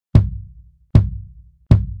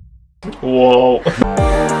Whoa.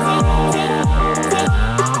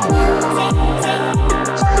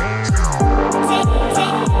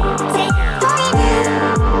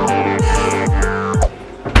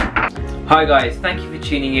 Hi guys, thank you for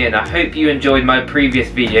tuning in. I hope you enjoyed my previous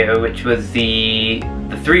video, which was the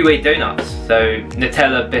three-way donuts. So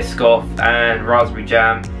Nutella, Biscoff and raspberry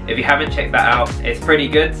jam. If you haven't checked that out, it's pretty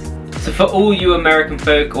good. So for all you American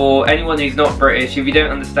folk or anyone who's not British, if you don't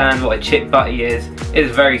understand what a chip butty is,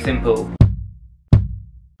 it's very simple.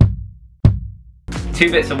 2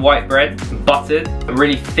 bits of white bread, buttered,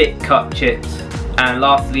 really thick cut chips, and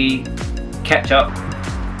lastly, ketchup.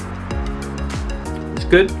 It's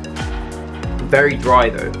good. Very dry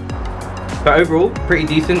though, but overall pretty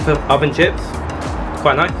decent for oven chips.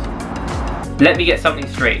 Quite nice. Let me get something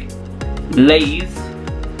straight. Lay's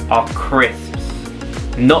are crisps,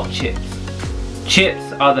 not chips.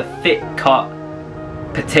 Chips are the thick cut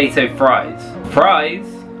potato fries. Fries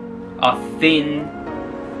are thin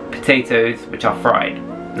potatoes which are fried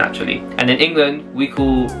naturally. And in England we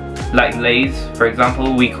call, like Lay's for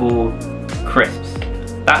example, we call crisps.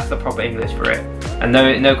 That's the proper English for it. And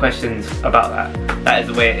no questions about that. That is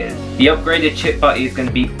the way it is. The upgraded chip butty is going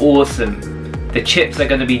to be awesome. The chips are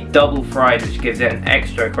going to be double fried, which gives it an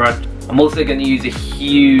extra crunch. I'm also going to use a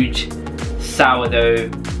huge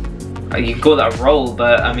sourdough. You can call that a roll,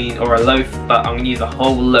 but I mean, or a loaf, but I'm going to use a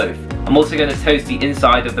whole loaf. I'm also going to toast the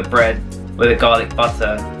inside of the bread with a garlic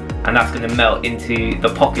butter, and that's going to melt into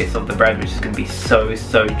the pockets of the bread, which is going to be so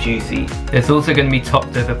juicy. It's also going to be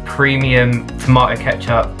topped with a premium tomato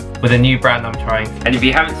ketchup with a new brand I'm trying. And if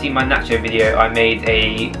you haven't seen my nacho video, I made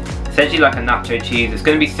essentially like a nacho cheese. It's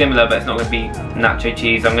going to be similar, but it's not going to be nacho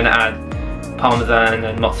cheese. I'm going to add Parmesan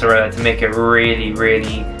and Mozzarella to make it really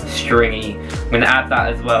stringy. I'm going to add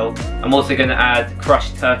that as well. I'm also going to add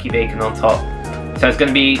crushed turkey bacon on top. So it's going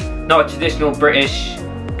to be not a traditional British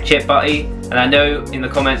chip butty. And I know in the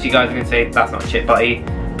comments you guys are going to say that's not chip butty,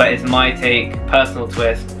 but it's my take, personal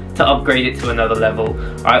twist, to upgrade it to another level.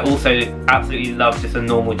 I also absolutely love just a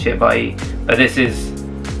normal chip butty, but this is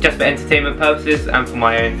just for entertainment purposes and for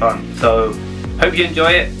my own fun. So hope you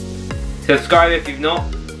enjoy it. Subscribe if you've not.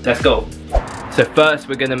 Let's go. So first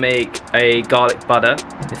we're gonna make a garlic butter.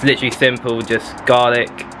 It's literally simple, just garlic,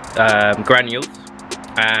 granules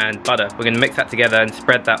and butter. We're gonna mix that together and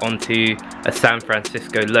spread that onto a San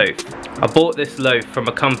Francisco loaf. I bought this loaf from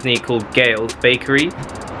a company called Gale's Bakery.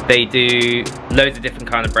 They do loads of different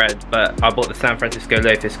kind of bread, but I bought the San Francisco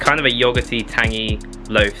loaf. It's kind of a yogurty, tangy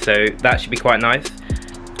loaf, so that should be quite nice.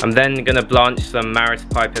 I'm then gonna blanch some Maris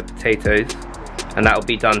Piper potatoes, and that will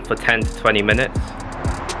be done for 10 to 20 minutes.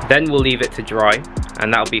 Then we'll leave it to dry,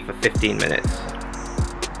 and that'll be for 15 minutes.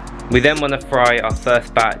 We then wanna fry our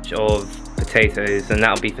first batch of potatoes, and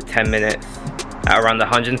that'll be for 10 minutes at around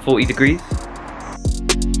 140 degrees.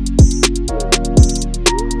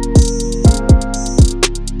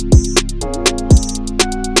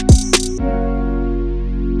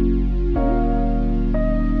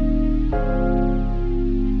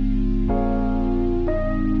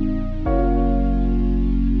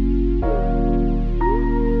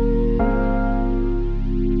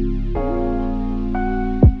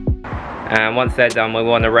 And once they're done, we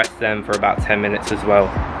want to rest them for about 10 minutes as well.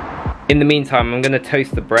 In the meantime, I'm going to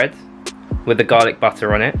toast the bread with the garlic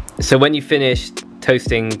butter on it. So when you finish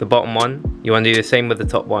toasting the bottom one, you want to do the same with the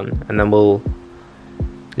top one, and then we'll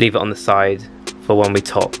leave it on the side for when we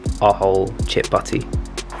top our whole chip butty.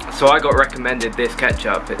 So I got recommended this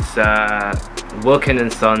ketchup. It's Wilkin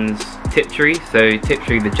 & Sons Tiptree, so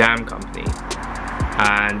Tiptree the jam company.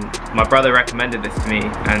 And my brother recommended this to me,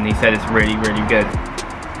 and he said it's really good.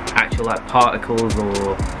 Actual like particles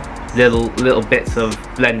or little bits of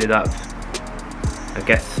blended up, I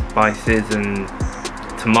guess, spices and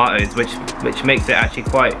tomatoes, which makes it actually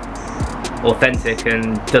quite authentic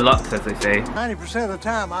and deluxe, as they say. 90% of the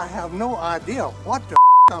time I have no idea what the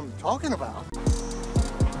I'm talking about.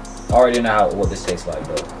 I already know what this tastes like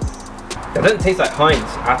though. It doesn't taste like Heinz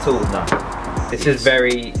at all. No. This is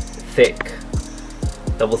very thick,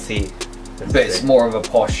 double C. But it's more of a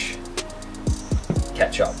posh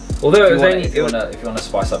ketchup. Although it was only, if you want to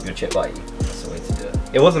spice up your chip butty, that's the way to do it.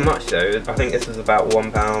 It wasn't much though. I think this was about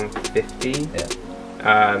 £1.50.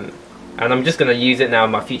 Yeah. And I'm just gonna use it now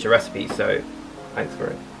in my future recipes. So thanks for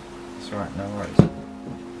it. That's alright, no worries.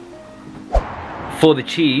 For the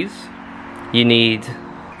cheese, you need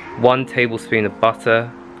 1 tablespoon of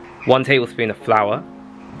butter, 1 tablespoon of flour,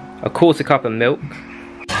 1/4 cup of milk,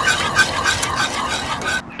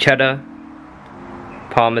 cheddar,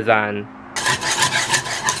 Parmesan.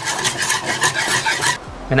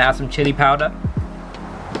 I'm gonna add some chili powder,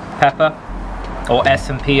 pepper, or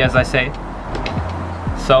S&P as I say,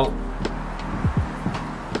 salt,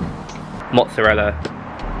 mozzarella,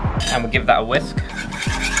 and we'll give that a whisk.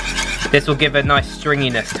 This will give a nice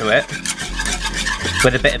stringiness to it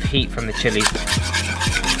with a bit of heat from the chili.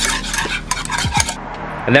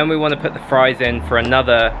 And then we want to put the fries in for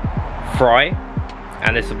another fry,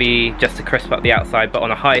 and this will be just to crisp up the outside, but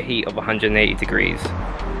on a high heat of 180 degrees.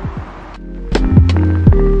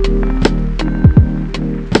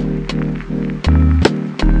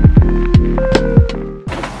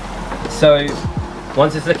 So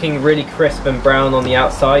once it's looking really crisp and brown on the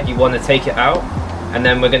outside, you want to take it out, and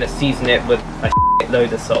then we're going to season it with a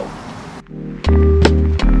load of salt.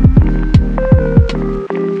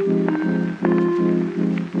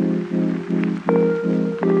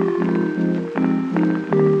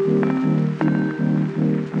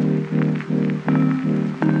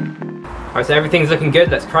 Alright, so everything's looking good.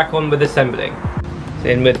 Let's crack on with assembling. So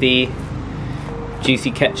in with the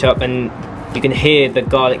juicy ketchup, and you can hear the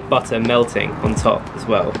garlic butter melting on top as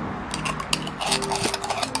well.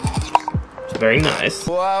 It's very nice.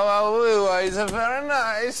 Wow, it's very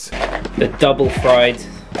nice. The double fried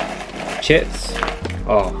chips.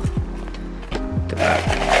 Oh, look at that.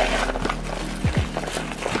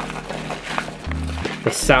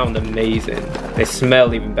 They sound amazing. They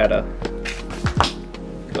smell even better.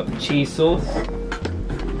 Got the cheese sauce.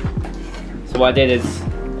 So what I did is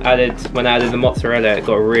when I added the mozzarella, it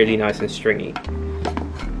got really nice and stringy.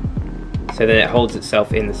 So then it holds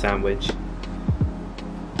itself in the sandwich.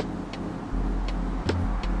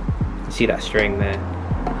 You see that string there?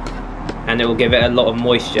 And it will give it a lot of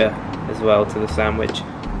moisture as well to the sandwich.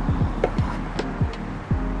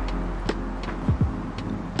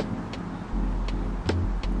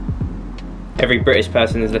 Every British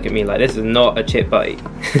person is looking at me like, this is not a chip butty.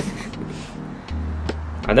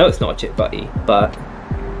 I know it's not a chip butty, but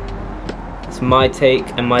it's my take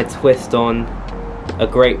and my twist on a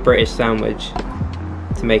great British sandwich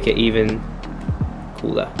to make it even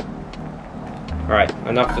cooler. Alright,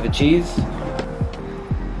 enough for the cheese.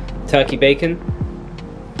 Turkey bacon.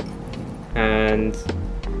 And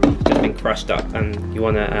it's just been crushed up, and you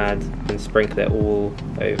want to add and sprinkle it all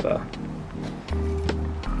over.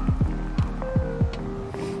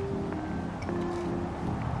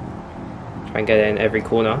 Try and get it in every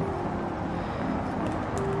corner.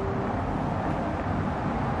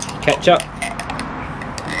 Ketchup.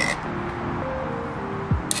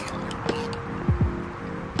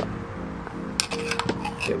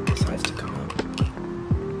 Get this size to come up.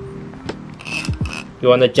 You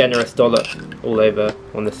want a generous dollop all over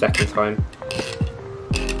on the second time.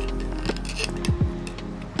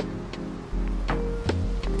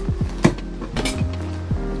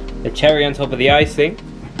 The cherry on top of the icing.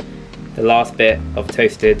 The last bit of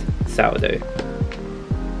toasted sourdough.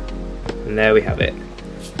 And there we have it.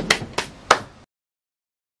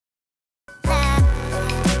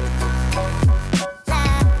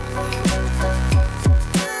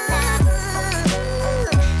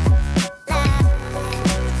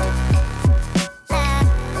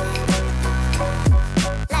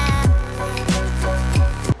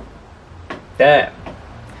 There.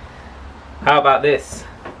 How about this?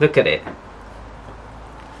 Look at it.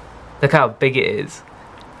 Look how big it is.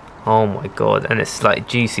 Oh my god, and it's like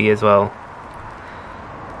juicy as well.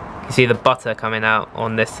 You see the butter coming out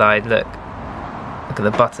on this side, look. Look at the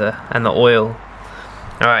butter and the oil.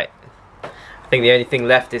 Alright, I think the only thing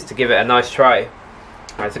left is to give it a nice try.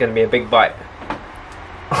 Alright, it's going to be a big bite.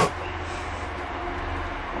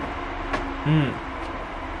 Mmm.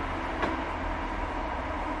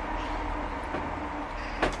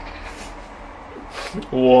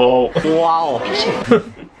 Whoa. Wow.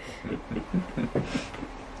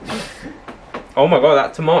 Oh my god,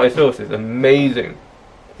 that tomato sauce is amazing.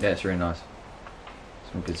 Yeah, it's really nice.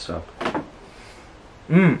 Some good stuff.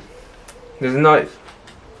 Mmm. This is nice.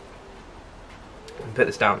 Put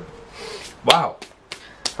this down. Wow.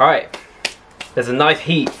 Alright. There's a nice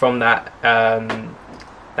heat from that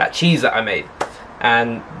that cheese that I made.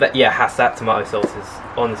 And that, yeah, that tomato sauce is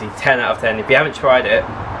honestly 10 out of 10. If you haven't tried it,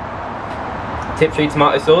 Tiptree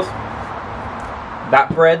tomato sauce. That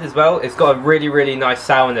bread as well, it's got a really, really nice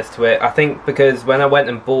sourness to it. I think because when I went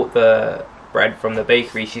and bought the bread from the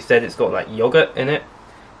bakery, she said it's got like yogurt in it.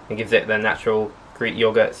 It gives it the natural Greek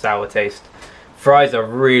yogurt sour taste. Fries are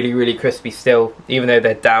really, really crispy still, even though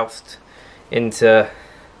they're doused into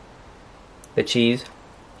the cheese.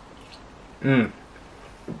 Mmm.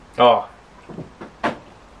 Oh.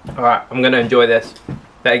 Alright, I'm going to enjoy this.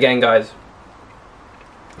 But again, guys,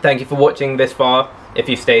 thank you for watching this far, if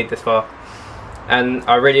you stayed this far. And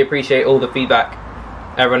I really appreciate all the feedback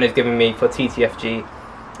everyone is giving me for TTFG.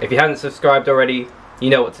 If you haven't subscribed already, you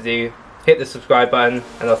know what to do. Hit the subscribe button,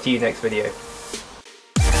 and I'll see you next video.